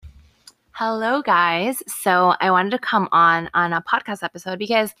Hello, guys. So I wanted to come on a podcast episode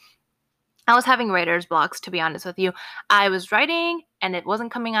because I was having writer's blocks, to be honest with you. I was writing and it wasn't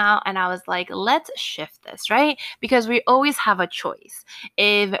coming out, and I was like, let's shift this, right? Because we always have a choice.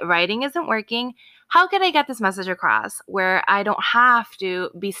 If writing isn't working, how can I get this message across where I don't have to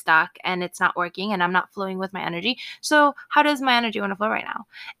be stuck and it's not working and I'm not flowing with my energy? So, how does my energy want to flow right now?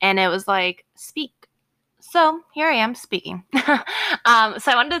 And it was like, speak. So here I am speaking. So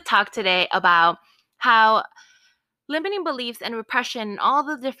I wanted to talk today about how limiting beliefs and repression and all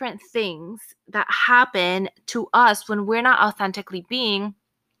the different things that happen to us when we're not authentically being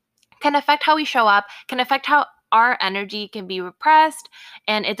can affect how we show up, can affect how our energy can be repressed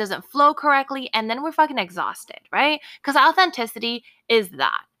and it doesn't flow correctly. And then we're fucking exhausted, right? Because authenticity is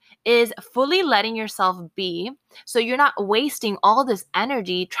fully letting yourself be, so you're not wasting all this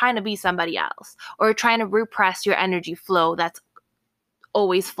energy trying to be somebody else or trying to repress your energy flow that's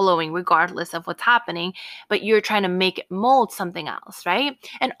always flowing regardless of what's happening, but you're trying to make it mold something else, right?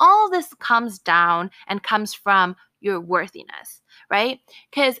 And all of this comes down and comes from your worthiness, right?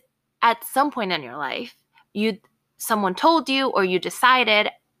 Because at some point in your life, someone told you or you decided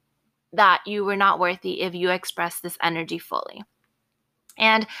that you were not worthy if you expressed this energy fully.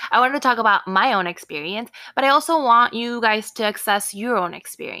 And I wanted to talk about my own experience, but I also want you guys to access your own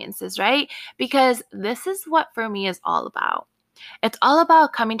experiences, right? Because this is what for me is all about. It's all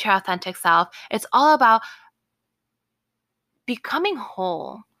about coming to your authentic self. It's all about becoming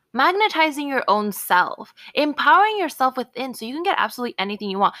whole, magnetizing your own self, empowering yourself within so you can get absolutely anything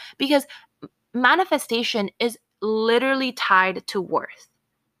you want. Because manifestation is literally tied to worth,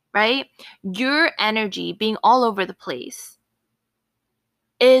 right? Your energy being all over the place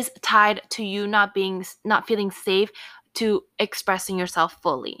is tied to you not feeling safe to expressing yourself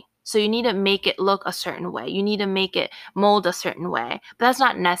fully. So you need to make it look a certain way. You need to make it mold a certain way. But that's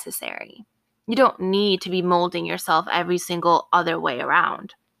not necessary. You don't need to be molding yourself every single other way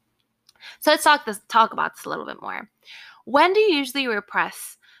around. So let's talk about this a little bit more. When do you usually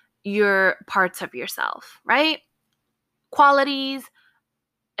repress your parts of yourself, right? Qualities,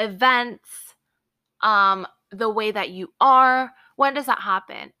 events, the way that you are. When does that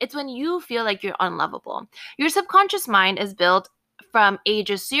happen? It's when you feel like you're unlovable. Your subconscious mind is built from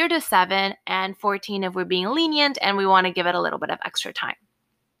ages 0 to 7 and 14 if we're being lenient and we want to give it a little bit of extra time.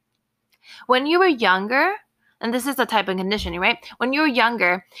 When you were younger, and this is the type of conditioning, right? When you were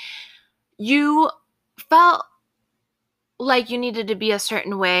younger, you felt like you needed to be a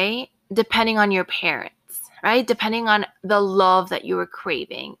certain way depending on your parents, right? Depending on the love that you were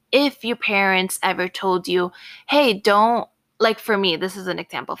craving. If your parents ever told you, hey, don't, like for me, this is an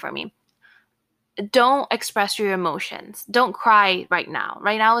example for me, don't express your emotions. Don't cry right now.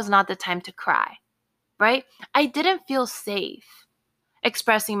 Right now is not the time to cry, right? I didn't feel safe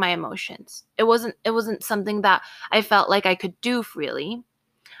expressing my emotions. It wasn't something that I felt like I could do freely.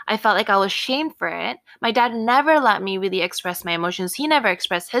 I felt like I was shamed for it. My dad never let me really express my emotions. He never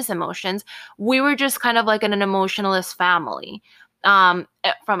expressed his emotions. We were just kind of like an emotionalist family. From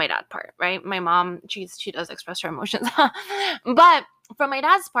my dad's part, right? My mom, she does express her emotions. But from my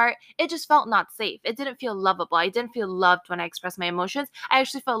dad's part, it just felt not safe. It didn't feel lovable. I didn't feel loved when I expressed my emotions. I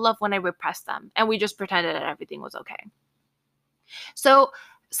actually felt loved when I repressed them. And we just pretended that everything was okay. So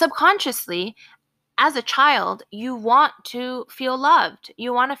subconsciously, as a child, you want to feel loved.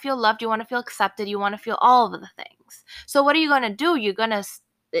 You want to feel loved. You want to feel accepted. You want to feel all of the things. So what are you going to do? You're going to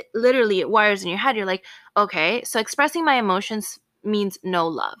literally, it wires in your head. You're like, okay, so expressing my emotions means no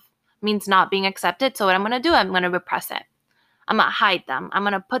love, means not being accepted. So what I'm going to do, I'm going to repress it. I'm going to hide them. I'm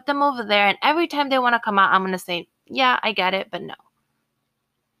going to put them over there. And every time they want to come out, I'm going to say, yeah, I get it, but no.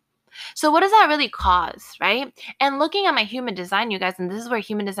 So what does that really cause, right? And looking at my human design, you guys, and this is where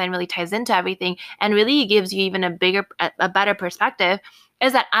human design really ties into everything and really gives you even a better perspective,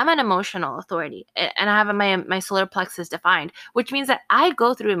 is that I'm an emotional authority and I have my solar plexus defined, which means that I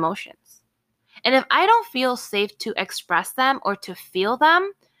go through emotions. And if I don't feel safe to express them or to feel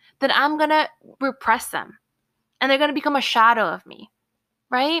them, then I'm going to repress them and they're going to become a shadow of me,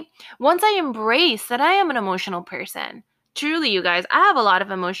 right? Once I embrace that I am an emotional person, truly, you guys, I have a lot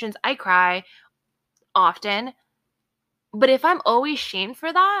of emotions. I cry often. But if I'm always shamed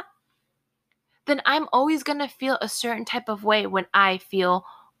for that, then I'm always going to feel a certain type of way when I feel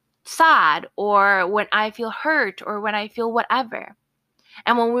sad or when I feel hurt or when I feel whatever.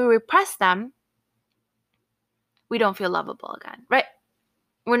 And when we repress them, we don't feel lovable again, right?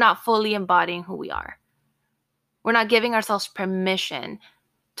 We're not fully embodying who we are. We're not giving ourselves permission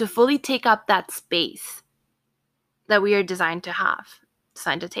to fully take up that space that we are designed to have,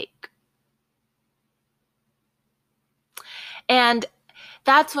 designed to take. And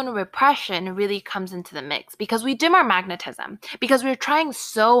That's when repression really comes into the mix, because we dim our magnetism, because we're trying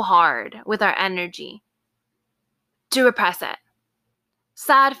so hard with our energy to repress it.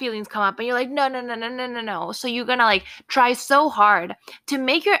 Sad feelings come up and you're like, no, no, no, no, no, no, no. So you're gonna like try so hard to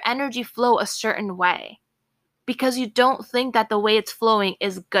make your energy flow a certain way because you don't think that the way it's flowing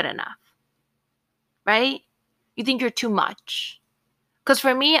is good enough, right? You think you're too much. Because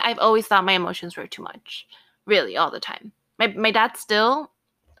for me, I've always thought my emotions were too much, really, all the time. My dad still,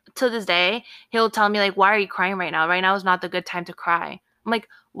 to this day, he'll tell me like, why are you crying right now? Right now is not the good time to cry. I'm like,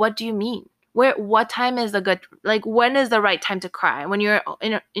 what do you mean? What time is the good, like, when is the right time to cry? When you're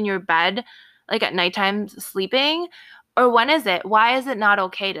in your bed, like at nighttime sleeping? Or when is it? Why is it not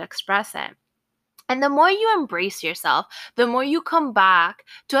okay to express it? And the more you embrace yourself, the more you come back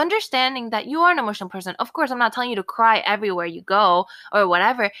to understanding that you are an emotional person. Of course, I'm not telling you to cry everywhere you go or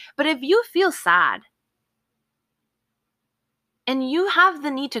whatever, but if you feel sad and you have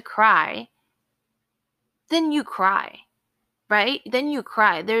the need to cry, then you cry, right? Then you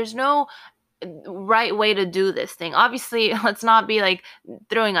cry. There's no right way to do this thing. Obviously, let's not be like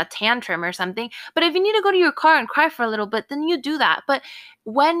throwing a tantrum or something. But if you need to go to your car and cry for a little bit, then you do that. But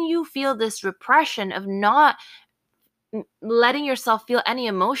when you feel this repression of not letting yourself feel any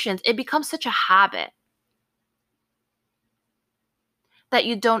emotions, it becomes such a habit that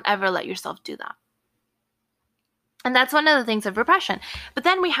you don't ever let yourself do that. And that's one of the things of repression. But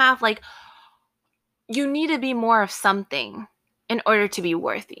then we have like, you need to be more of something in order to be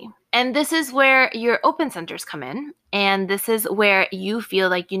worthy. And this is where your open centers come in. And this is where you feel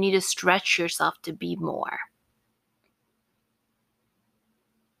like you need to stretch yourself to be more.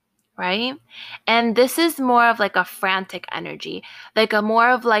 Right? And this is more of like a frantic energy, like a more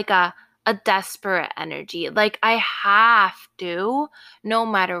of like a desperate energy. Like I have to, no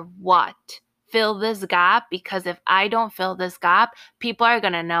matter what, fill this gap, because if I don't fill this gap, people are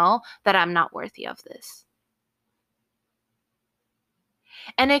going to know that I'm not worthy of this.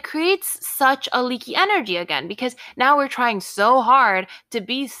 And it creates such a leaky energy again, because now we're trying so hard to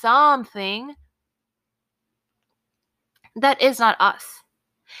be something that is not us.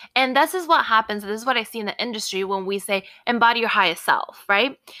 And this is what happens. This is what I see in the industry when we say embody your highest self,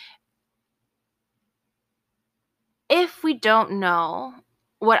 right? If we don't know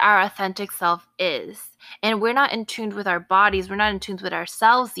what our authentic self is, and we're not in tune with our bodies, we're not in tune with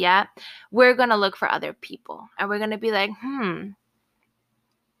ourselves yet, we're going to look for other people. And we're going to be like,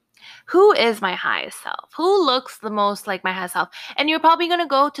 who is my highest self? Who looks the most like my highest self? And you're probably going to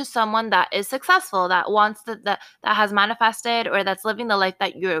go to someone that is successful, that wants that has manifested, or that's living the life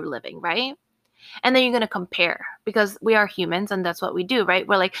that you're living, right? And then you're going to compare, because we are humans and that's what we do, right?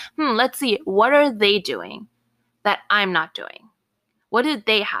 We're like, let's see, what are they doing that I'm not doing? What do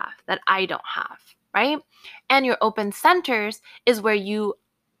they have that I don't have, right? And your open centers is where you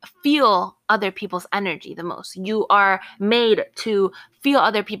feel other people's energy the most. You are made to feel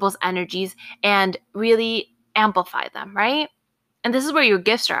other people's energies and really amplify them, right? And this is where your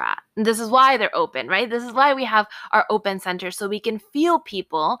gifts are at. And this is why they're open, right? This is why we have our open centers, so we can feel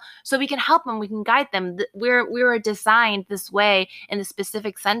people, so we can help them, we can guide them. We were designed this way in the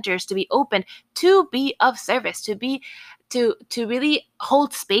specific centers to be open, to be of service, to really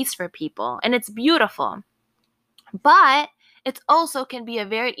hold space for people. And it's beautiful. But it also can be a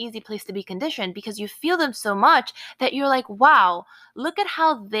very easy place to be conditioned, because you feel them so much that you're like, wow, look at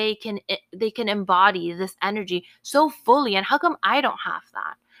how they can embody this energy so fully, and how come I don't have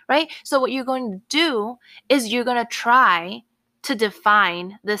that, right? So what you're going to do is you're going to try to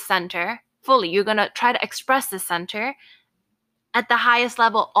define the center fully. You're going to try to express the center at the highest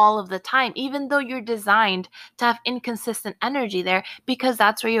level all of the time, even though you're designed to have inconsistent energy there, because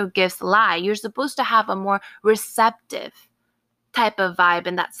that's where your gifts lie. You're supposed to have a more receptive type of vibe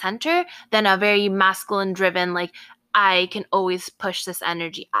in that center than a very masculine driven, like, I can always push this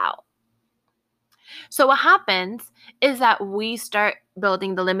energy out. So what happens is that we start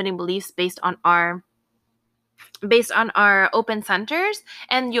building the limiting beliefs based on our open centers,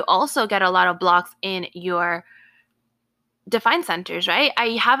 and you also get a lot of blocks in your defined centers, right? I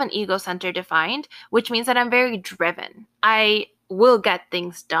have an ego center defined, which means that I'm very driven. I will get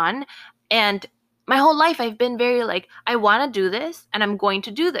things done. And my whole life I've been very like, I want to do this and I'm going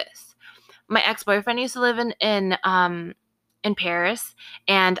to do this. My ex-boyfriend used to live in Paris,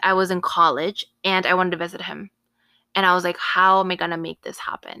 and I was in college and I wanted to visit him. And I was like, how am I going to make this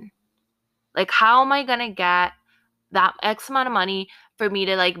happen? Like, how am I going to get that X amount of money for me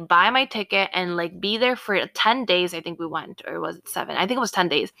to like buy my ticket and like be there for 10 days. I think we went, or was it 7? I think it was 10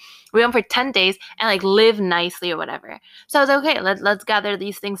 days. We went for 10 days and like live nicely or whatever. So I was like, okay, let's gather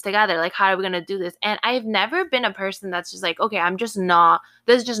these things together. Like, how are we going to do this? And I've never been a person that's just like, okay, this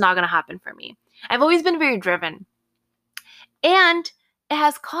is just not going to happen for me. I've always been very driven. And it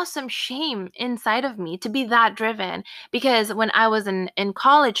has caused some shame inside of me to be that driven, because when I was in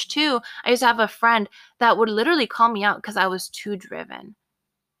college too, I used to have a friend that would literally call me out because I was too driven.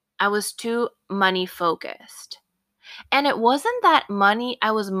 I was too money focused. And it wasn't that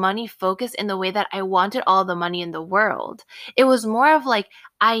I was money focused in the way that I wanted all the money in the world. It was more of like,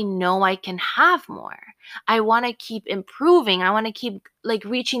 I know I can have more. I want to keep improving. I want to keep like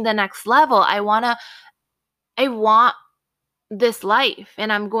reaching the next level. I want this life, and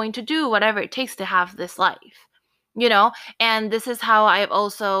I'm going to do whatever it takes to have this life, you know. And this is how I've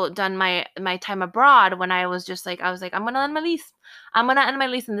also done my time abroad, when I was just like, I was like, I'm going to end my lease.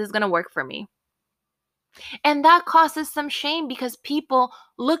 And this is going to work for me. And that causes some shame because people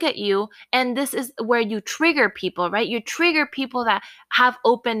look at you, and this is where you trigger people, right? You trigger people that have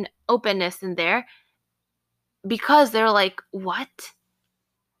openness in there, because they're like, what?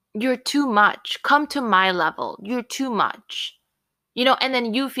 You're too much. Come to my level. You're too much. You know, and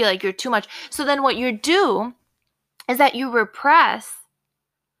then you feel like you're too much. So then what you do is that you repress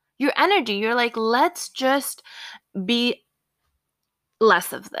your energy. You're like, let's just be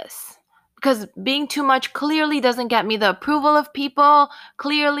less of this. Because being too much clearly doesn't get me the approval of people.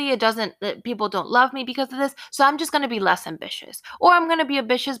 Clearly it doesn't, people don't love me because of this. So I'm just going to be less ambitious. Or I'm going to be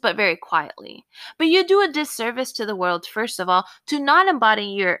ambitious but very quietly. But you do a disservice to the world, first of all, to not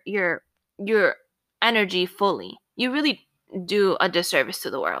embody your energy fully. You really do a disservice to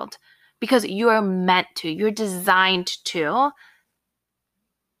the world, because you're meant to, you're designed to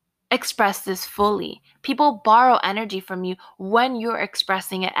express this fully. People borrow energy from you when you're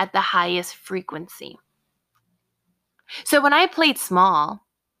expressing it at the highest frequency. So when I played small,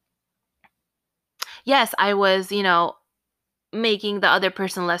 yes, I was, making the other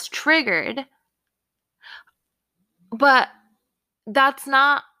person less triggered, but that's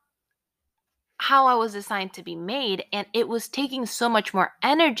not how I was designed to be made. And it was taking so much more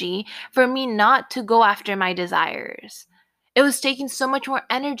energy for me not to go after my desires. It was taking so much more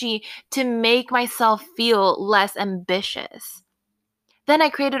energy to make myself feel less ambitious. Then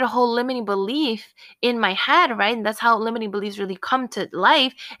I created a whole limiting belief in my head, right? And that's how limiting beliefs really come to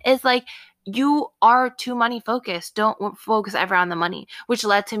life. Is like, you are too money focused. Don't focus ever on the money, which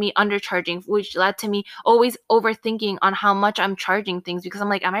led to me undercharging, which led to me always overthinking on how much I'm charging things, because I'm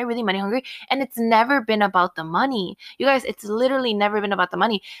like, am I really money hungry? And it's never been about the money. You guys, it's literally never been about the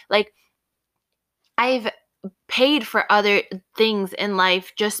money. Like, I've paid for other things in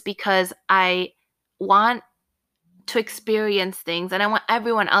life just because I want to experience things, and I want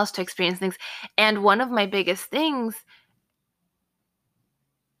everyone else to experience things. And one of my biggest things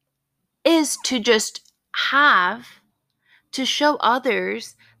is to just to show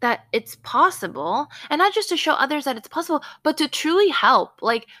others that it's possible, and not just to show others that it's possible, but to truly help.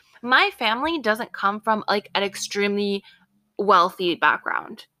 Like, my family doesn't come from like an extremely wealthy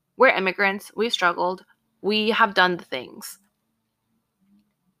background. We're immigrants. We've struggled. We have done the things.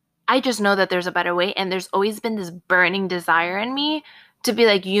 I just know that there's a better way, and there's always been this burning desire in me to be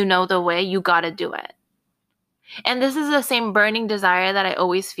like, the way, you gotta do it. And this is the same burning desire that I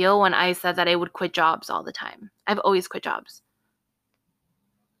always feel when I said that I would quit jobs all the time. I've always quit jobs.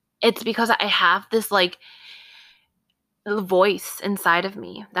 It's because I have this like voice inside of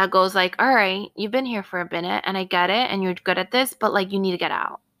me that goes like, all right, you've been here for a minute and I get it and you're good at this, but like, you need to get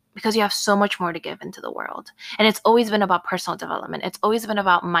out, because you have so much more to give into the world. And it's always been about personal development. It's always been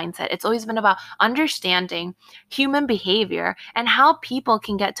about mindset. It's always been about understanding human behavior and how people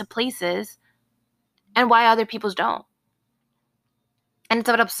can get to places and why other people's don't. And it's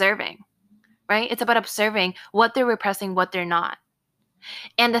about observing, right? It's about observing what they're repressing, what they're not.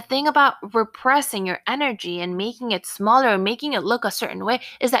 And the thing about repressing your energy and making it smaller or making it look a certain way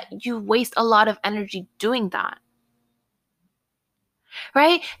is that you waste a lot of energy doing that.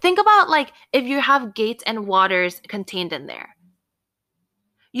 Right? Think about like if you have gates and waters contained in there.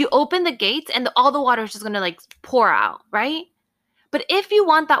 You open the gates and all the water is just going to like pour out, right? But if you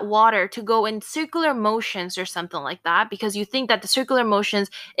want that water to go in circular motions or something like that, because you think that the circular motions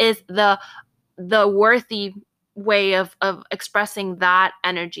is the worthy way of expressing that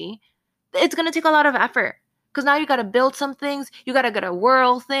energy, it's going to take a lot of effort. Because now you got to build some things, you got to get a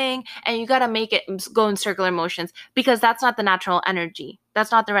whirl thing, and you got to make it go in circular motions, because that's not the natural energy.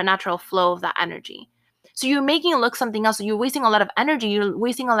 That's not the natural flow of that energy. So you're making it look something else. So you're wasting a lot of energy, you're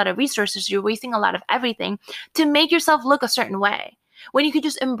wasting a lot of resources, you're wasting a lot of everything to make yourself look a certain way when you could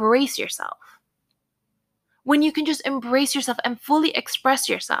just embrace yourself. When you can just embrace yourself and fully express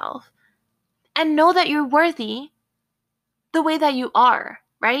yourself and know that you're worthy the way that you are,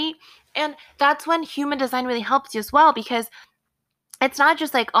 right? And that's when human design really helps you as well, because it's not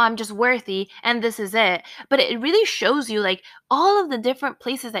just like, oh, I'm just worthy and this is it, but it really shows you like all of the different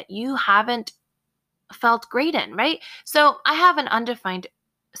places that you haven't felt great in, right? So I have an undefined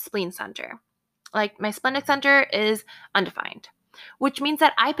spleen center. Like my splenic center is undefined, which means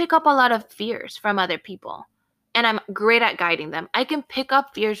that I pick up a lot of fears from other people. And I'm great at guiding them. I can pick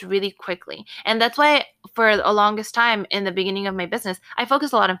up fears really quickly. And that's why for the longest time in the beginning of my business, I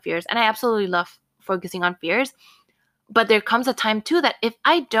focused a lot on fears. And I absolutely love focusing on fears. But there comes a time too that if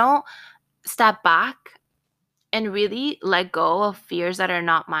I don't step back and really let go of fears that are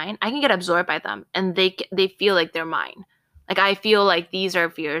not mine, I can get absorbed by them and they feel like they're mine. Like I feel like these are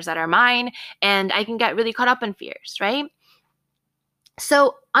fears that are mine and I can get really caught up in fears, right?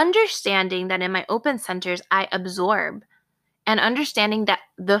 So understanding that in my open centers, I absorb, and understanding that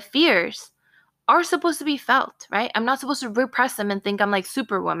the fears are supposed to be felt, right? I'm not supposed to repress them and think I'm like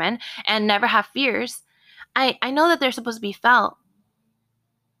Superwoman and never have fears. I know that they're supposed to be felt,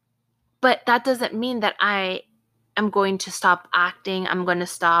 but that doesn't mean that I am going to stop acting. I'm going to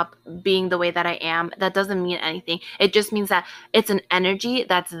stop being the way that I am. That doesn't mean anything. It just means that it's an energy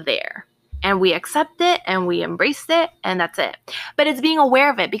that's there. And we accept it and we embrace it and that's it. But it's being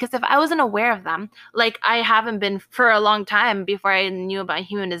aware of it, because if I wasn't aware of them, like I haven't been for a long time before I knew about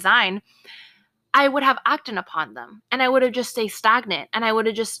human design, I would have acted upon them and I would have just stayed stagnant and I would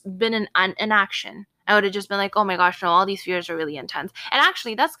have just been in inaction. I would have just been like, oh my gosh, no, all these fears are really intense. And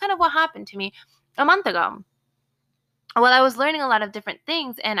actually, that's kind of what happened to me a month ago. While I was learning a lot of different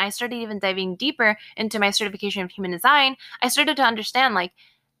things and I started even diving deeper into my certification of human design, I started to understand like,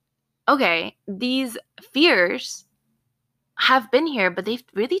 okay, these fears have been here, but they've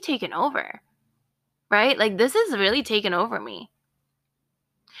really taken over, right? Like this has really taken over me.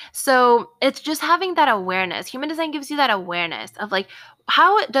 So it's just having that awareness. Human design gives you that awareness of like,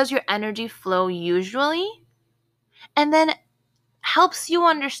 how does your energy flow usually? And then helps you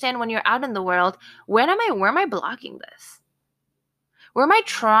understand when you're out in the world, where am I blocking this? Where am I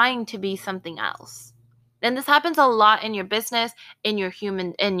trying to be something else? And this happens a lot in your business, in your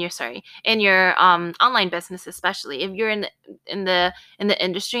online business, especially if you're in the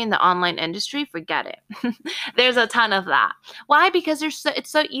industry, in the online industry, forget it. There's a ton of that. Why? Because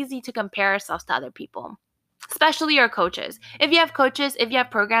it's so easy to compare ourselves to other people, especially your coaches. If you have coaches, if you have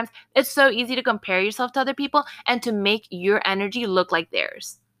programs, it's so easy to compare yourself to other people and to make your energy look like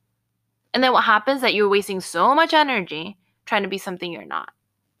theirs. And then what happens is that you're wasting so much energy trying to be something you're not.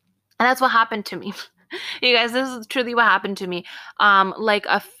 And that's what happened to me. You guys, this is truly what happened to me. Like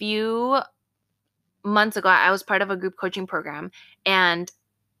a few months ago, I was part of a group coaching program, and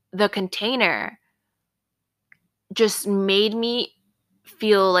the container just made me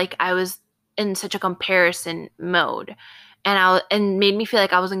feel like I was in such a comparison mode, and made me feel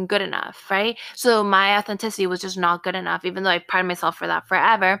like I wasn't good enough, right? So my authenticity was just not good enough, even though I pride myself for that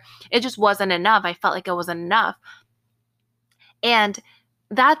forever. It just wasn't enough. I felt like it wasn't enough. And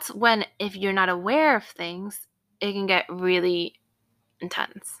that's when, if you're not aware of things, it can get really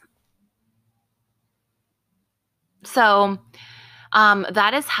intense. So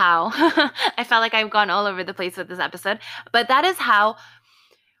that is how I felt like I've gone all over the place with this episode, but that is how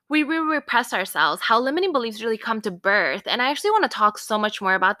we really repress ourselves, how limiting beliefs really come to birth. And I actually want to talk so much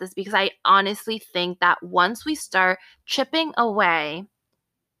more about this, because I honestly think that once we start chipping away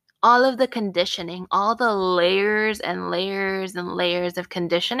all of the conditioning, all the layers and layers and layers of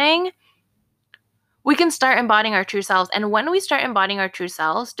conditioning, we can start embodying our true selves. And when we start embodying our true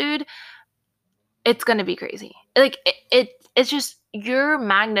selves, dude, it's going to be crazy. Like it's just, your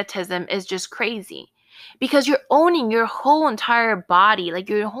magnetism is just crazy, because you're owning your whole entire body, like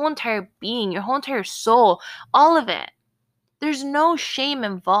your whole entire being, your whole entire soul, all of it. There's no shame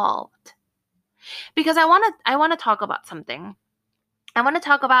involved. Because I want to talk about something. I want to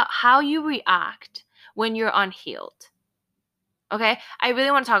talk about how you react when you're unhealed. Okay? I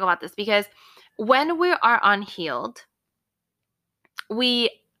really want to talk about this, because when we are unhealed, we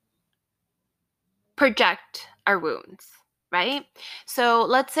project our wounds, right? So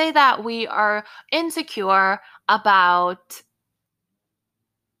let's say that we are insecure about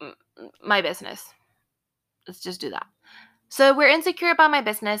my business. Let's just do that. So we're insecure about my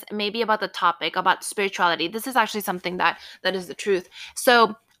business, maybe about the topic, about spirituality. This is actually something that is the truth.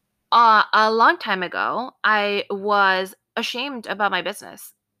 So a long time ago, I was ashamed about my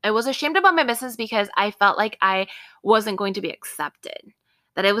business. I was ashamed about my business because I felt like I wasn't going to be accepted,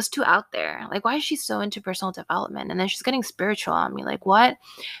 that it was too out there. Like, why is she so into personal development? And then she's getting spiritual on me. Like, what?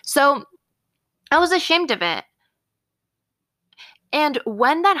 So I was ashamed of it. And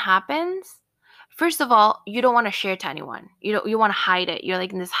when that happens, first of all, you don't want to share to anyone. You want to hide it. You're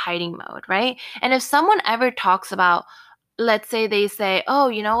like in this hiding mode, right? And if someone ever talks about, let's say they say, "Oh,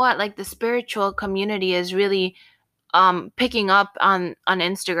 you know what? Like the spiritual community is really picking up on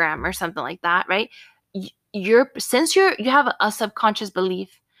Instagram or something like that," right? Since you have a subconscious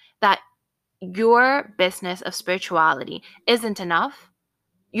belief that your business of spirituality isn't enough,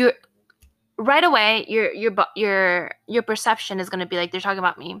 you're right away your perception is going to be like, they're talking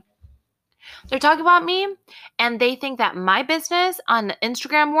about me. They're talking about me, and they think that my business on the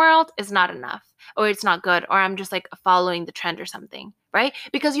Instagram world is not enough, or it's not good, or I'm just like following the trend or something, right?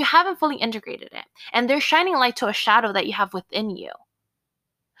 Because you haven't fully integrated it, and they're shining light to a shadow that you have within you.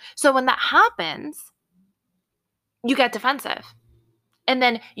 So when that happens, you get defensive, and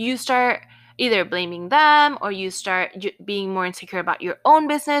then you start either blaming them, or you start being more insecure about your own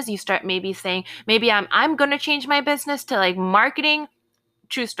business. You start maybe saying, maybe I'm going to change my business to like marketing,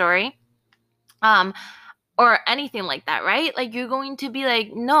 true story, or anything like that, right? Like you're going to be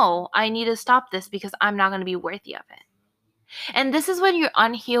like, no, I need to stop this because I'm not going to be worthy of it. And this is when your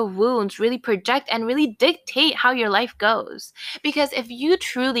unhealed wounds really project and really dictate how your life goes. Because if you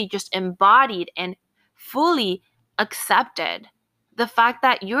truly just embodied and fully accepted the fact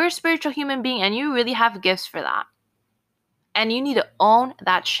that you're a spiritual human being and you really have gifts for that, and you need to own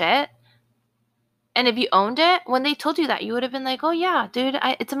that shit. And if you owned it, when they told you that, you would have been like, oh yeah, dude,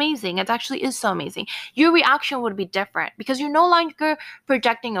 it's amazing. It actually is so amazing. Your reaction would be different because you're no longer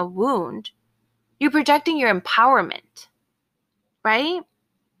projecting a wound. You're projecting your empowerment, right?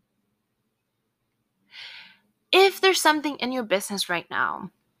 If there's something in your business right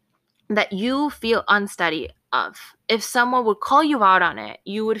now that you feel unsteady of, if someone would call you out on it,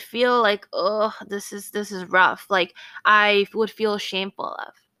 you would feel like, oh, this is rough. Like I would feel shameful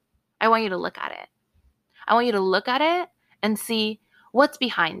of. I want you to look at it. I want you to look at it and see what's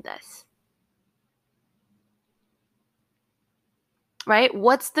behind this. Right?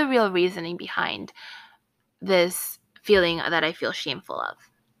 What's the real reasoning behind this feeling that I feel shameful of?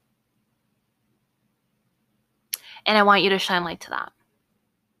 And I want you to shine light to that.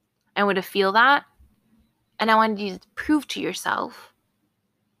 I want you to feel that. And I want you to prove to yourself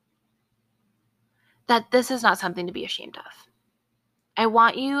that this is not something to be ashamed of. I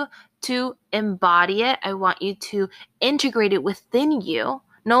want you to embody it. I want you to integrate it within you.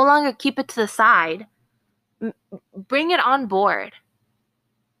 No longer keep it to the side. Bring it on board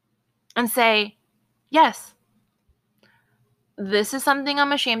and say, yes, this is something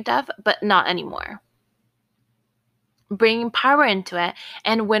I'm ashamed of, but not anymore. Bringing power into it.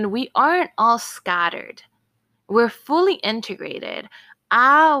 And when we aren't all scattered, we're fully integrated,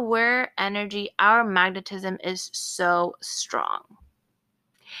 our energy, our magnetism is so strong.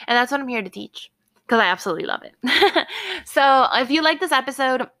 And that's what I'm here to teach, because I absolutely love it. So if you like this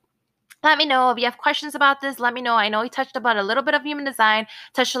episode, let me know. If you have questions about this, let me know. I know we touched about a little bit of human design,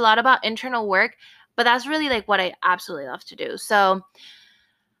 touched a lot about internal work, but that's really like what I absolutely love to do. So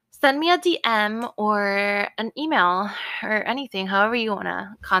send me a DM or an email or anything, however you want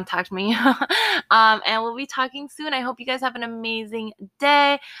to contact me. And we'll be talking soon. I hope you guys have an amazing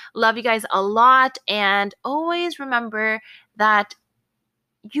day. Love you guys a lot. And always remember that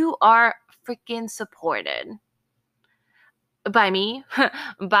you are freaking supported by me,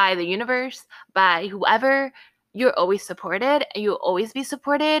 by the universe, by whoever. You're always supported. You'll always be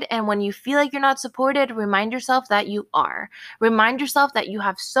supported. And when you feel like you're not supported, remind yourself that you are. Remind yourself that you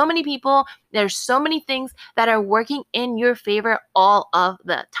have so many people. There's so many things that are working in your favor all of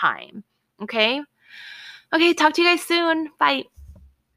the time. Okay? Okay, talk to you guys soon. Bye.